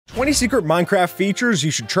20 secret Minecraft features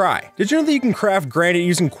you should try. Did you know that you can craft granite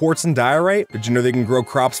using quartz and diorite? Did you know they can grow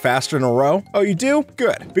crops faster in a row? Oh, you do?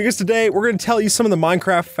 Good. Because today, we're going to tell you some of the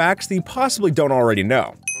Minecraft facts that you possibly don't already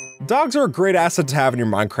know. Dogs are a great asset to have in your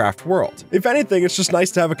Minecraft world. If anything, it's just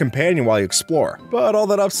nice to have a companion while you explore. But all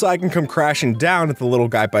that upside can come crashing down if the little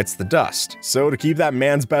guy bites the dust. So to keep that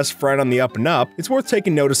man's best friend on the up and up, it's worth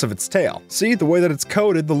taking notice of its tail. See, the way that it's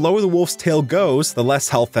coated, the lower the wolf's tail goes, the less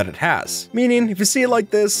health that it has. Meaning, if you see it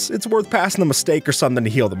like this, it's worth passing them a steak or something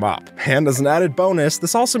to heal them up. And as an added bonus,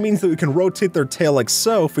 this also means that we can rotate their tail like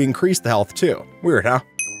so if we increase the health too. Weird, huh?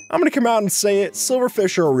 I'm gonna come out and say it,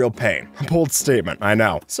 silverfish are a real pain. A bold statement, I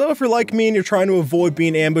know. So if you're like me and you're trying to avoid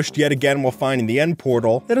being ambushed yet again while finding the end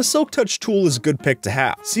portal, then a silk touch tool is a good pick to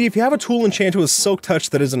have. See, if you have a tool enchanted with silk touch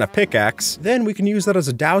that isn't a pickaxe, then we can use that as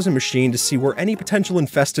a dowsing machine to see where any potential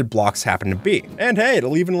infested blocks happen to be. And hey,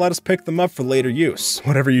 it'll even let us pick them up for later use,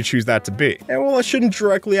 whatever you choose that to be. And while I shouldn't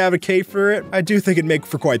directly advocate for it, I do think it'd make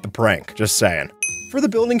for quite the prank, just saying. For the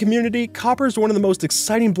building community, copper is one of the most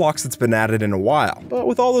exciting blocks that's been added in a while. But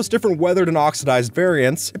with all those different weathered and oxidized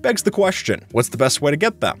variants, it begs the question, what's the best way to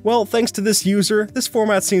get them? Well, thanks to this user, this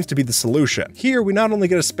format seems to be the solution. Here, we not only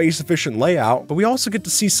get a space-efficient layout, but we also get to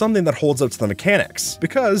see something that holds up to the mechanics.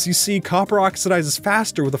 Because, you see, copper oxidizes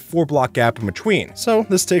faster with a 4-block gap in between. So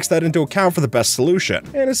this takes that into account for the best solution.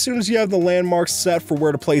 And as soon as you have the landmarks set for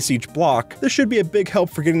where to place each block, this should be a big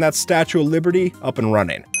help for getting that Statue of Liberty up and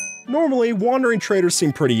running. Normally, wandering traders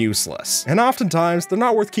seem pretty useless, and oftentimes, they're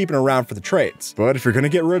not worth keeping around for the trades. But if you're gonna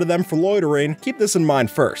get rid of them for loitering, keep this in mind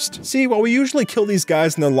first. See, while we usually kill these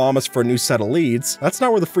guys and their llamas for a new set of leads, that's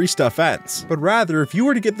not where the free stuff ends. But rather, if you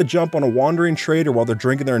were to get the jump on a wandering trader while they're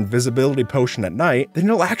drinking their invisibility potion at night, then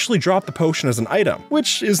you'll actually drop the potion as an item,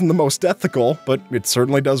 which isn't the most ethical, but it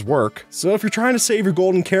certainly does work. So if you're trying to save your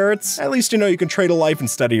golden carrots, at least you know you can trade a life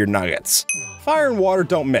instead of your nuggets. Fire and water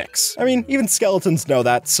don't mix. I mean, even skeletons know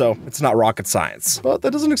that, so it's not rocket science. But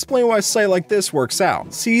that doesn't explain why a site like this works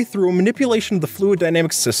out. See, through a manipulation of the fluid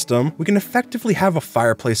dynamics system, we can effectively have a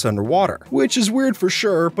fireplace underwater. Which is weird for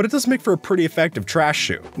sure, but it does make for a pretty effective trash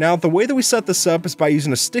chute. Now, the way that we set this up is by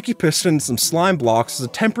using a sticky piston and some slime blocks as a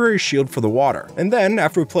temporary shield for the water. And then,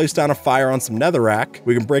 after we place down a fire on some netherrack,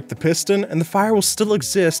 we can break the piston and the fire will still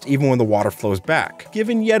exist even when the water flows back,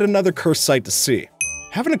 giving yet another cursed sight to see.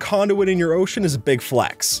 Having a conduit in your ocean is a big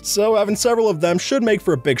flex, so having several of them should make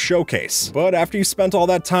for a big showcase. But after you spent all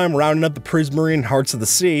that time rounding up the prismarine hearts of the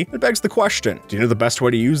sea, it begs the question, do you know the best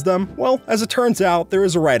way to use them? Well, as it turns out, there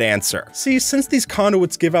is a right answer. See, since these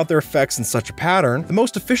conduits give out their effects in such a pattern, the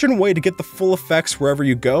most efficient way to get the full effects wherever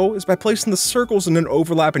you go is by placing the circles in an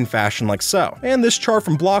overlapping fashion like so. And this chart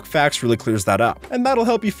from BlockFacts really clears that up. And that'll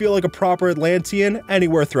help you feel like a proper Atlantean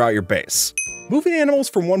anywhere throughout your base. Moving animals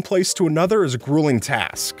from one place to another is a grueling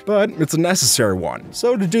task, but it's a necessary one.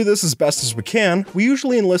 So to do this as best as we can, we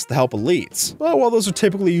usually enlist the help of leads. But while those are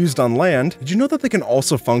typically used on land, did you know that they can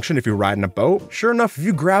also function if you ride in a boat? Sure enough, if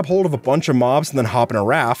you grab hold of a bunch of mobs and then hop in a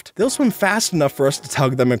raft, they'll swim fast enough for us to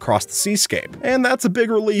tug them across the seascape. And that's a big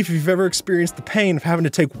relief if you've ever experienced the pain of having to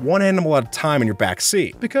take one animal at a time in your back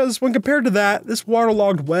seat. Because when compared to that, this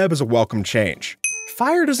waterlogged web is a welcome change.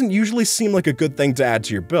 Fire doesn't usually seem like a good thing to add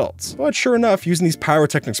to your builds, but sure enough, using these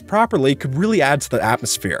pyrotechnics properly could really add to the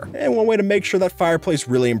atmosphere. And one way to make sure that fireplace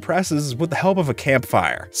really impresses is with the help of a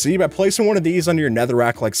campfire. See, by placing one of these under your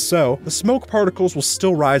netherrack like so, the smoke particles will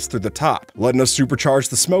still rise through the top, letting us supercharge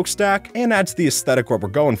the smokestack and add to the aesthetic what we're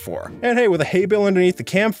going for. And hey, with a hay bale underneath the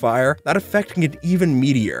campfire, that effect can get even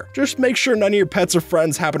meatier. Just make sure none of your pets or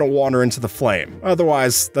friends happen to wander into the flame.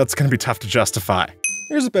 Otherwise, that's gonna be tough to justify.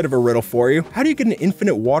 Here's a bit of a riddle for you. How do you get an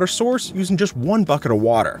infinite water source using just one bucket of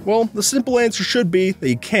water? Well, the simple answer should be that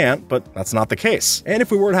you can't, but that's not the case. And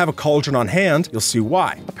if we were to have a cauldron on hand, you'll see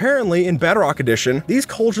why. Apparently, in Bedrock Edition, these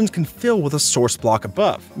cauldrons can fill with a source block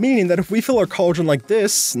above, meaning that if we fill our cauldron like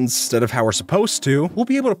this, instead of how we're supposed to, we'll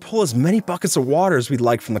be able to pull as many buckets of water as we'd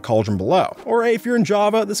like from the cauldron below. Or hey, if you're in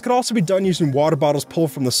Java, this could also be done using water bottles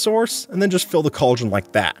pulled from the source, and then just fill the cauldron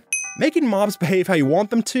like that. Making mobs behave how you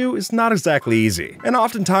want them to is not exactly easy, and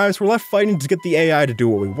oftentimes we're left fighting to get the AI to do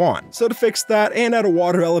what we want. So to fix that and add a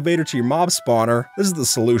water elevator to your mob spawner, this is the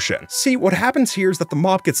solution. See, what happens here is that the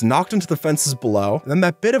mob gets knocked into the fences below, and then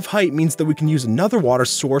that bit of height means that we can use another water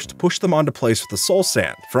source to push them onto place with the soul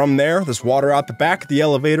sand. From there, this water out the back of the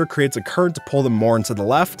elevator creates a current to pull them more into the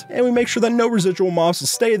left, and we make sure that no residual mobs will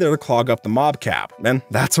stay there to clog up the mob cap. And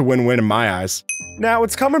that's a win-win in my eyes. Now,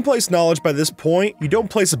 it's commonplace knowledge by this point, you don't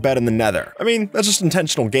place a bet in the the nether. I mean, that's just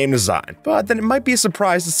intentional game design. But then it might be a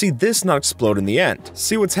surprise to see this not explode in the end.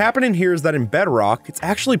 See, what's happening here is that in Bedrock, it's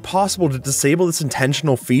actually possible to disable this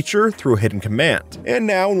intentional feature through a hidden command. And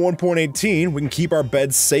now in 1.18, we can keep our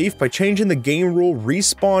beds safe by changing the game rule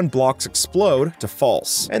respawn blocks explode to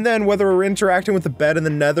false. And then whether we're interacting with the bed in the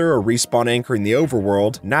nether or respawn anchoring the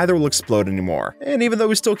overworld, neither will explode anymore. And even though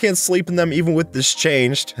we still can't sleep in them even with this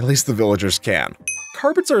changed, at least the villagers can.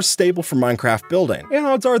 Carpets are a staple for Minecraft building, and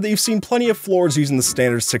odds are that you've seen plenty of floors using the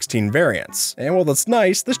standard 16 variants. And while that's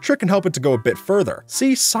nice, this trick can help it to go a bit further.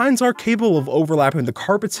 See, signs are capable of overlapping the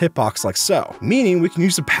carpet's hitbox like so, meaning we can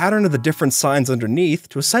use a pattern of the different signs underneath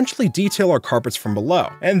to essentially detail our carpets from below.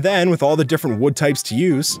 And then, with all the different wood types to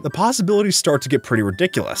use, the possibilities start to get pretty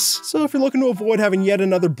ridiculous. So if you're looking to avoid having yet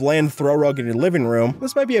another bland throw rug in your living room,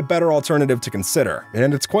 this might be a better alternative to consider.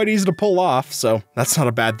 And it's quite easy to pull off, so that's not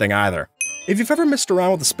a bad thing either. If you've ever messed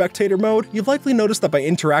around with the spectator mode, you've likely noticed that by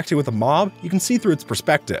interacting with a mob, you can see through its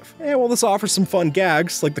perspective. And while this offers some fun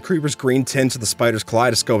gags, like the creeper's green tint to the spider's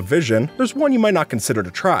kaleidoscope vision, there's one you might not consider to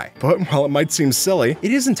try. But while it might seem silly,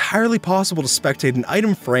 it is entirely possible to spectate an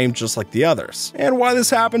item frame just like the others. And why this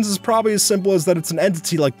happens is probably as simple as that it's an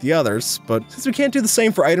entity like the others, but since we can't do the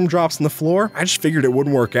same for item drops on the floor, I just figured it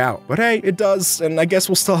wouldn't work out. But hey, it does, and I guess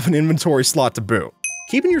we'll still have an inventory slot to boot.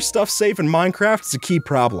 Keeping your stuff safe in Minecraft is a key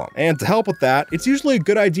problem, and to help with that, it's usually a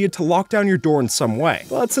good idea to lock down your door in some way.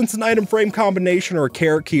 But since an item frame combination or a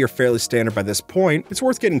carrot key are fairly standard by this point, it's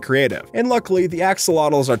worth getting creative. And luckily, the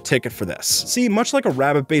axolotl is our ticket for this. See, much like a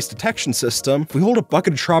rabbit-based detection system, if we hold a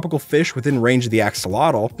bucket of tropical fish within range of the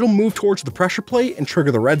axolotl, it'll move towards the pressure plate and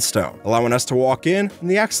trigger the redstone, allowing us to walk in,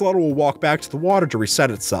 and the axolotl will walk back to the water to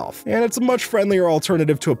reset itself. And it's a much friendlier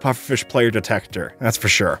alternative to a pufferfish player detector, that's for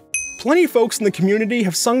sure. Plenty of folks in the community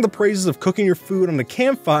have sung the praises of cooking your food on a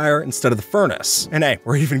campfire instead of the furnace. And hey,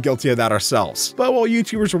 we're even guilty of that ourselves. But while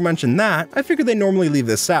YouTubers will mention that, I figured they normally leave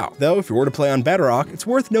this out. Though, if you were to play on Bedrock, it's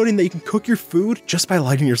worth noting that you can cook your food just by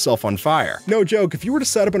lighting yourself on fire. No joke, if you were to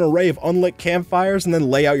set up an array of unlit campfires and then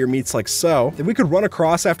lay out your meats like so, then we could run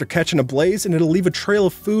across after catching a blaze and it'll leave a trail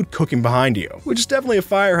of food cooking behind you. Which is definitely a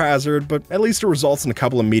fire hazard, but at least it results in a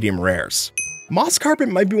couple of medium rares. Moss carpet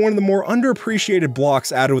might be one of the more underappreciated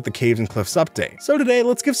blocks added with the Caves and Cliffs update. So today,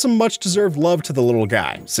 let's give some much deserved love to the little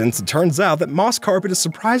guy, since it turns out that moss carpet is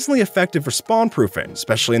surprisingly effective for spawn proofing,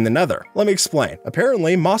 especially in the nether. Let me explain.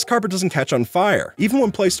 Apparently, moss carpet doesn't catch on fire, even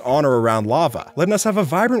when placed on or around lava, letting us have a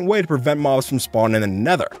vibrant way to prevent mobs from spawning in the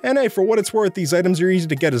nether. And hey, for what it's worth, these items are easy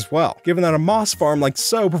to get as well, given that a moss farm like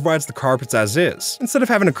so provides the carpets as is, instead of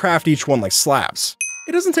having to craft each one like slabs.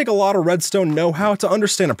 It doesn't take a lot of redstone know-how to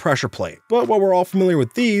understand a pressure plate, but while we're all familiar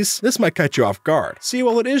with these, this might catch you off guard. See,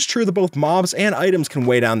 while it is true that both mobs and items can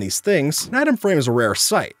weigh down these things, an item frame is a rare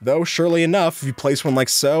sight. Though, surely enough, if you place one like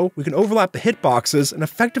so, we can overlap the hitboxes and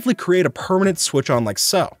effectively create a permanent switch on like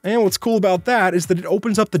so. And what's cool about that is that it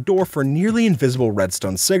opens up the door for a nearly invisible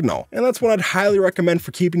redstone signal. And that's what I'd highly recommend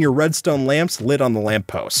for keeping your redstone lamps lit on the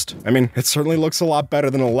lamppost. I mean, it certainly looks a lot better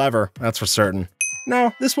than a lever, that's for certain.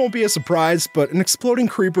 Now, this won't be a surprise, but an exploding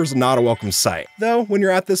creeper is not a welcome sight. Though, when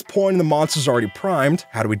you're at this point and the monster's already primed,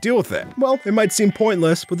 how do we deal with it? Well, it might seem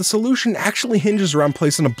pointless, but the solution actually hinges around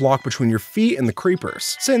placing a block between your feet and the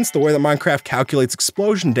creepers, since the way that Minecraft calculates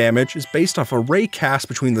explosion damage is based off a ray cast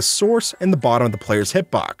between the source and the bottom of the player's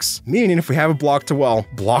hitbox. Meaning if we have a block to, well,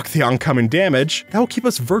 block the oncoming damage, that will keep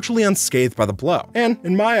us virtually unscathed by the blow. And,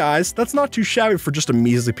 in my eyes, that's not too shabby for just a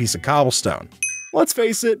measly piece of cobblestone. Let's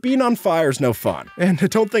face it, being on fire is no fun, and I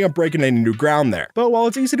don't think I'm breaking any new ground there. But while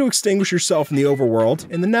it's easy to extinguish yourself in the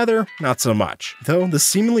overworld, in the nether, not so much. Though, the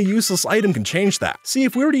seemingly useless item can change that. See,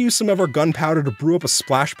 if we were to use some of our gunpowder to brew up a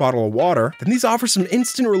splash bottle of water, then these offer some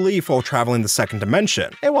instant relief while traveling the second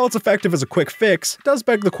dimension. And while it's effective as a quick fix, it does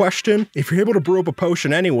beg the question, if you're able to brew up a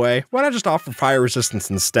potion anyway, why not just offer fire resistance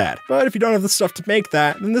instead? But if you don't have the stuff to make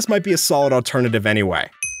that, then this might be a solid alternative anyway.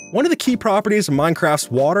 One of the key properties of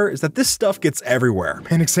Minecraft's water is that this stuff gets everywhere,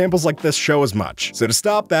 and examples like this show as much. So to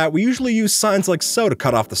stop that, we usually use signs like so to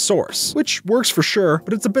cut off the source, which works for sure,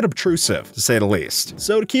 but it's a bit obtrusive, to say the least.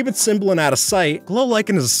 So to keep it simple and out of sight, glow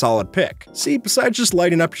lichen is a solid pick. See, besides just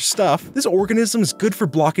lighting up your stuff, this organism is good for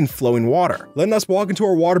blocking flowing water, letting us walk into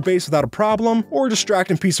our water base without a problem, or a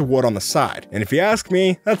distracting piece of wood on the side. And if you ask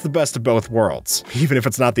me, that's the best of both worlds, even if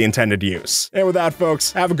it's not the intended use. And with that,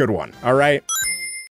 folks, have a good one, alright?